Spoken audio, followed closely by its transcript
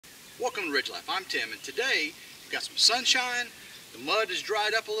Welcome to RidgeLife. I'm Tim, and today we've got some sunshine, the mud has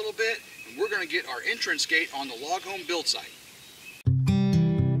dried up a little bit, and we're going to get our entrance gate on the log home build site.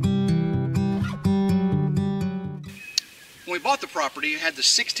 When we bought the property, it had the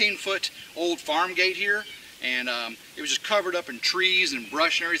 16-foot old farm gate here, and it was just covered up in trees and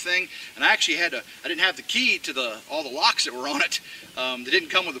brush and everything. And I actually I didn't have the key to all the locks that were on it. They didn't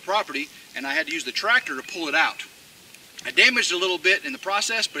come with the property, and I had to use the tractor to pull it out. I damaged it a little bit in the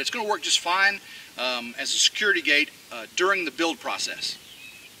process, but it's going to work just fine as a security gate during the build process.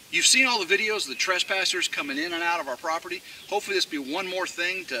 You've seen all the videos of the trespassers coming in and out of our property. Hopefully this will be one more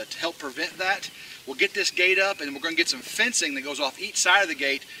thing to help prevent that. We'll get this gate up, and we're going to get some fencing that goes off each side of the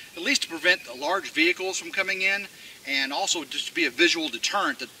gate, at least to prevent the large vehicles from coming in, and also just to be a visual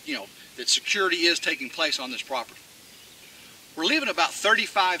deterrent that, that security is taking place on this property. We're leaving about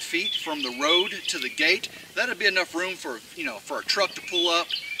 35 feet from the road to the gate. That'll be enough room for a truck to pull up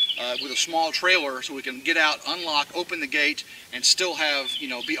with a small trailer, so we can get out, unlock, open the gate, and still have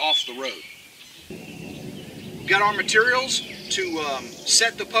be off the road. We've got our materials to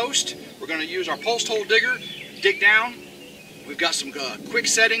set the post. We're going to use our post hole digger, dig down. We've got some quick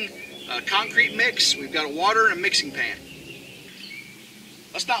setting concrete mix. We've got a water and a mixing pan.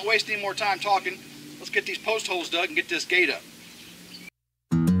 Let's not waste any more time talking. Let's get these post holes dug and get this gate up.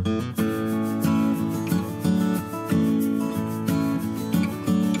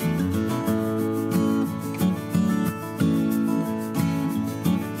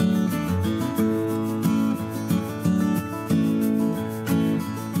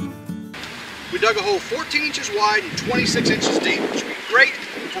 We dug a hole 14 inches wide and 26 inches deep, which would be great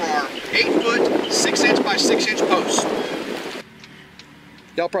for our 8-foot, 6-inch by 6-inch post.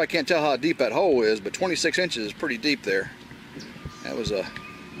 Y'all probably can't tell how deep that hole is, but 26 inches is pretty deep there. That was a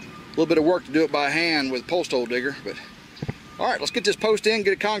little bit of work to do it by hand with a post hole digger, but all right, let's get this post in,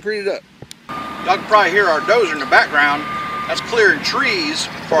 get it concreted up. Y'all can probably hear our dozer in the background. That's clearing trees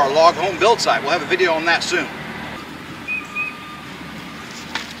for our log home build site. We'll have a video on that soon.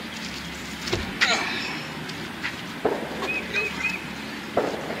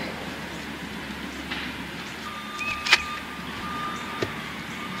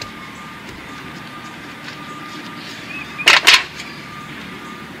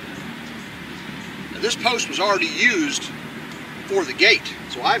 This post was already used for the gate,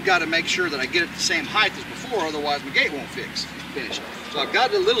 so I've got to make sure that I get it the same height as before, otherwise my gate won't finish. So I've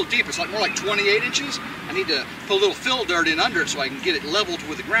got it a little deep. It's more like 28 inches. I need to put a little fill dirt in under it so I can get it leveled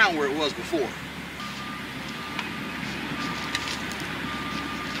with the ground where it was before.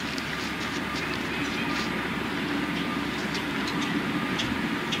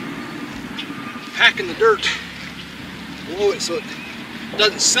 Packing the dirt below it so it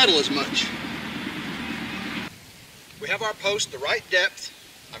doesn't settle as much. We have our post the right depth.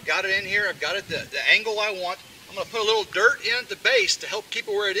 I've got it in here. I've got it the angle I want. I'm going to put a little dirt in at the base to help keep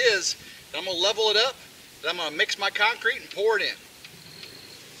it where it is. Then I'm going to level it up. Then I'm going to mix my concrete and pour it in.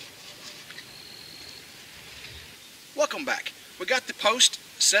 Welcome back. We got the post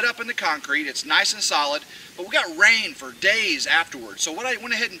set up in the concrete. It's nice and solid, but we got rain for days afterwards. So what I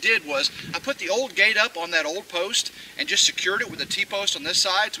went ahead and did was I put the old gate up on that old post and just secured it with a T-post on this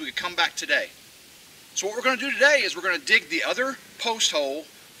side so we could come back today. So what we're going to do today is we're going to dig the other post hole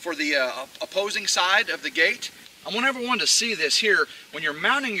for the opposing side of the gate. I want everyone to see this here. When you're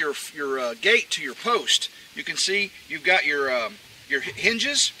mounting your gate to your post, you can see you've got your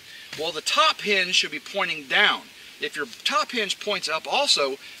hinges. Well, the top hinge should be pointing down. If your top hinge points up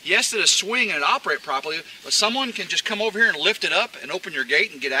also, yes, it'll swing and it'll operate properly, but someone can just come over here and lift it up and open your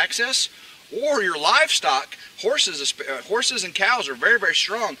gate and get access. Or your livestock, horses and cows are very, very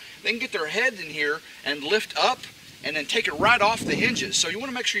strong. They can get their head in here and lift up and then take it right off the hinges. So you want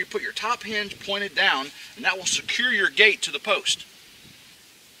to make sure you put your top hinge pointed down, and that will secure your gate to the post.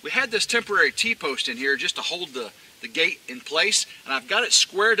 We had this temporary T-post in here just to hold the gate in place, and I've got it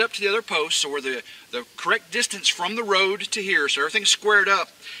squared up to the other post, so we're the correct distance from the road to here, so everything's squared up.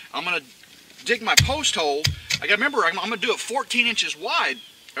 I'm going to dig my post hole. I got to remember, I'm going to do it 14 inches wide,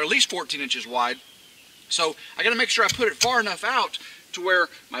 or at least 14 inches wide. So I got to make sure I put it far enough out to where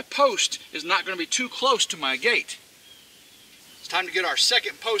my post is not going to be too close to my gate. It's time to get our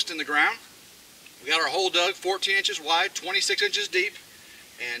second post in the ground. We got our hole dug 14 inches wide, 26 inches deep,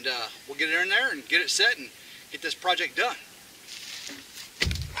 and we'll get it in there and get it set and get this project done.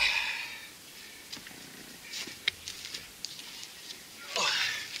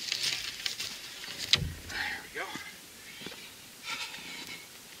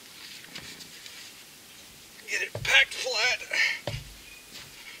 Get it packed flat.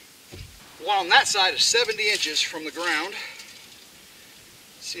 One on that side is 70 inches from the ground.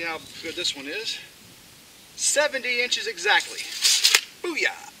 see how good this one is. 70 inches exactly.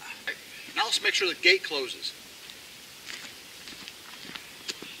 Booyah! Now let's make sure the gate closes.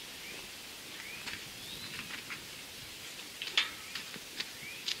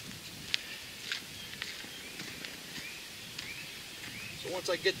 So once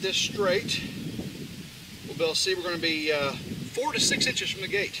I get this straight, we'll be able to see we're going to be 4 to 6 inches from the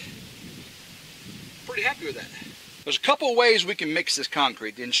gate. Pretty happy with that. There's a couple of ways we can mix this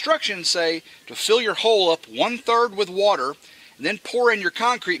concrete. The instructions say to fill your hole up 1/3 with water and then pour in your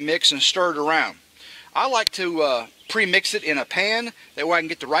concrete mix and stir it around. I like to pre-mix it in a pan, that way I can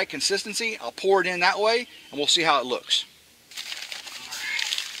get the right consistency. I'll pour it in that way and we'll see how it looks.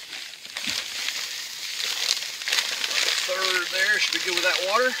 Third there, should be good with that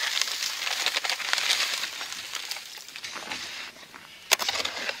water.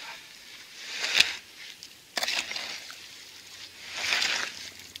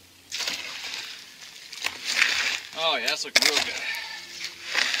 Oh yeah, that's looking real good.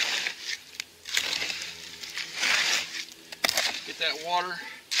 Get that water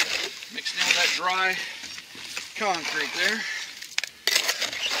mixed in with that dry concrete there.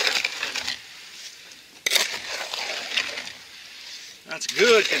 That's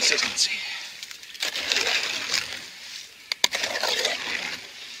good consistency.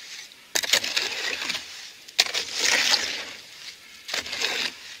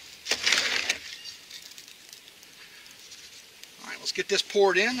 Let's get this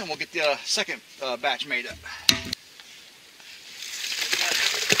poured in and we'll get the second batch made up. It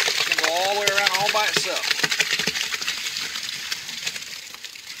can go all the way around all by itself.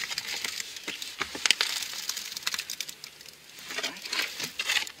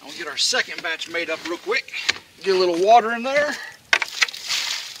 Right. We'll get our second batch made up real quick. Get a little water in there.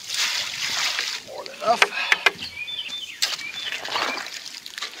 More than enough.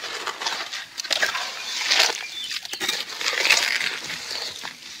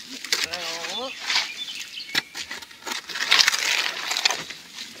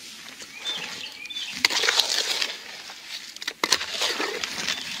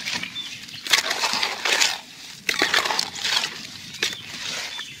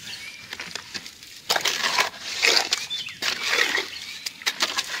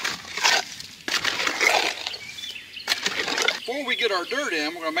 Before we get our dirt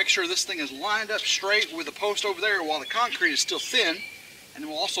in, we're going to make sure this thing is lined up straight with the post over there while the concrete is still thin. And then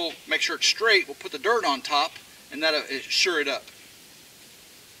we'll also make sure it's straight. We'll put the dirt on top and that'll sure it up.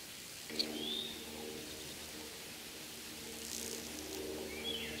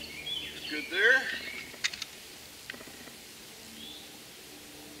 Good there.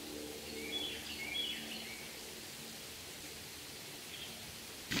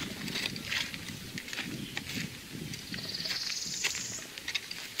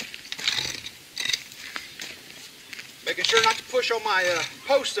 Making sure not to push on my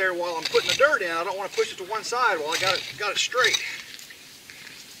post there while I'm putting the dirt in. I don't want to push it to one side while I got it straight.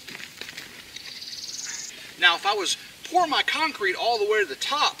 Now if I was pouring my concrete all the way to the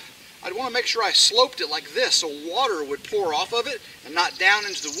top, I'd want to make sure I sloped it like this so water would pour off of it and not down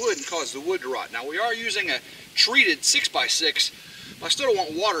into the wood and cause the wood to rot. Now we are using a treated 6x6, but I still don't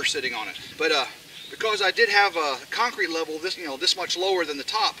want water sitting on it. But because I did have a concrete level this much lower than the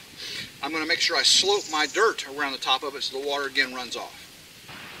top, I'm going to make sure I slope my dirt around the top of it so the water again runs off.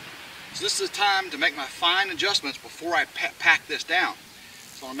 So this is the time to make my fine adjustments before I pack this down.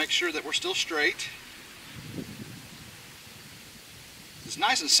 So I want to make sure that we're still straight. It's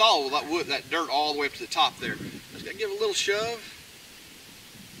nice and solid with that dirt all the way up to the top there. Just got to give it a little shove.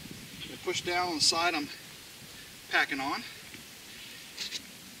 And push down on the side I'm packing on.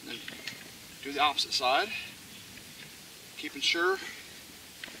 Then do the opposite side. Keeping sure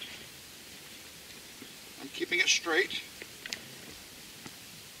I'm keeping it straight.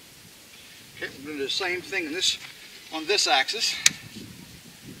 Okay, we're going to do the same thing on this axis.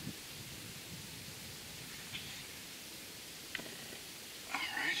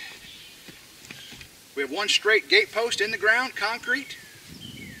 Alright. We have one straight gate post in the ground, concrete.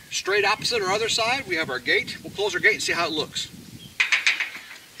 Straight opposite our other side, we have our gate. We'll close our gate and see how it looks.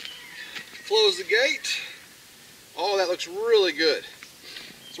 Close the gate. Oh, that looks really good.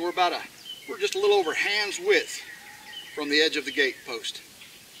 So we're just a little over hand's width from the edge of the gate post.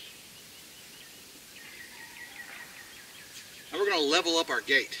 Now we're going to level up our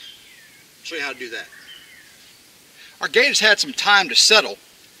gate. I'll show you how to do that. Our gate has had some time to settle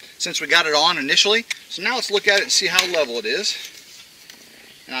since we got it on initially. So now let's look at it and see how level it is.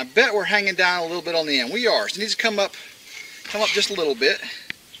 And I bet we're hanging down a little bit on the end. We are. So it needs to come up just a little bit.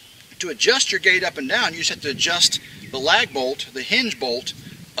 To adjust your gate up and down, you just have to adjust the lag bolt, the hinge bolt,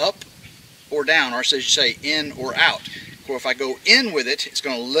 up or down, or as you say, in or out. Or if I go in with it, it's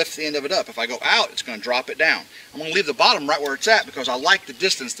going to lift the end of it up. If I go out, it's going to drop it down. I'm going to leave the bottom right where it's at because I like the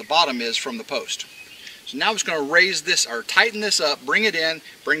distance the bottom is from the post. So now I'm just going to raise this, or tighten this up, bring it in,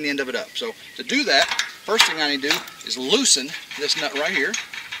 bring the end of it up. So to do that, first thing I need to do is loosen this nut right here.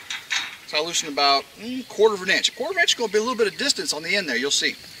 So I loosen about a quarter of an inch. A quarter of an inch is going to be a little bit of distance on the end there, you'll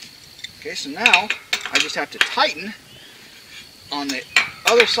see. Okay, so now I just have to tighten on the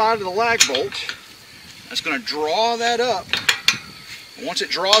other side of the lag bolt. That's going to draw that up. And once it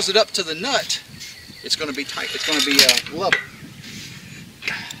draws it up to the nut, it's going to be tight. It's going to be level.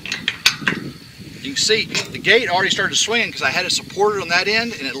 You can see the gate already started swinging because I had it supported on that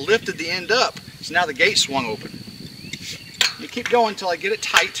end and it lifted the end up. So now the gate swung open. You keep going until I get it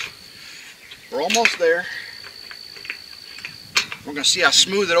tight. We're almost there. We're going to see how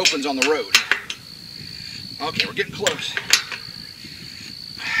smooth it opens on the road. Okay, we're getting close.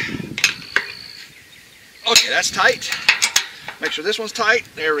 Okay, that's tight. Make sure this one's tight.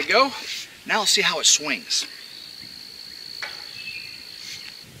 There we go. Now let's see how it swings.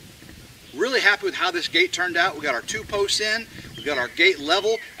 Really happy with how this gate turned out. We got our 2 posts in. We got our gate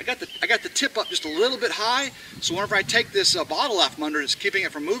level. I got the tip up just a little bit high, so whenever I take this bottle off from under, it's keeping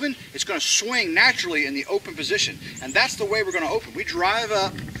it from moving. It's going to swing naturally in the open position, and that's the way we're going to open. We drive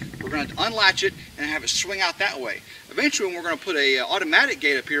up. We're going to unlatch it and have it swing out that way. Eventually, when we're going to put a automatic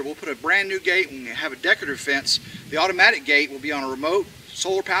gate up here, we'll put a brand new gate and have a decorative fence. The automatic gate will be on a remote,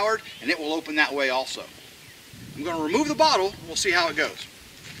 solar powered, and it will open that way also. I'm going to remove the bottle and we'll see how it goes.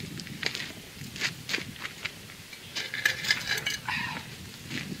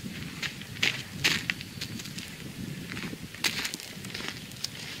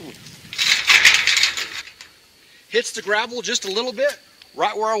 Hits the gravel just a little bit,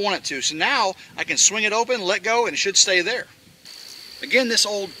 right where I want it to. So now I can swing it open, let go, and it should stay there. Again, this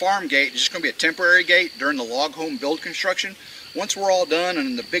old farm gate is just going to be a temporary gate during the log home build construction. Once we're all done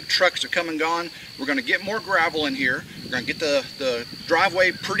and the big trucks are come and gone, we're going to get more gravel in here. We're going to get the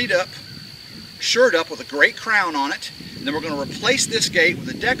driveway prettied up, shored up with a great crown on it, and then we're going to replace this gate with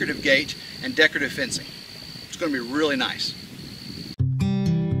a decorative gate and decorative fencing. It's going to be really nice.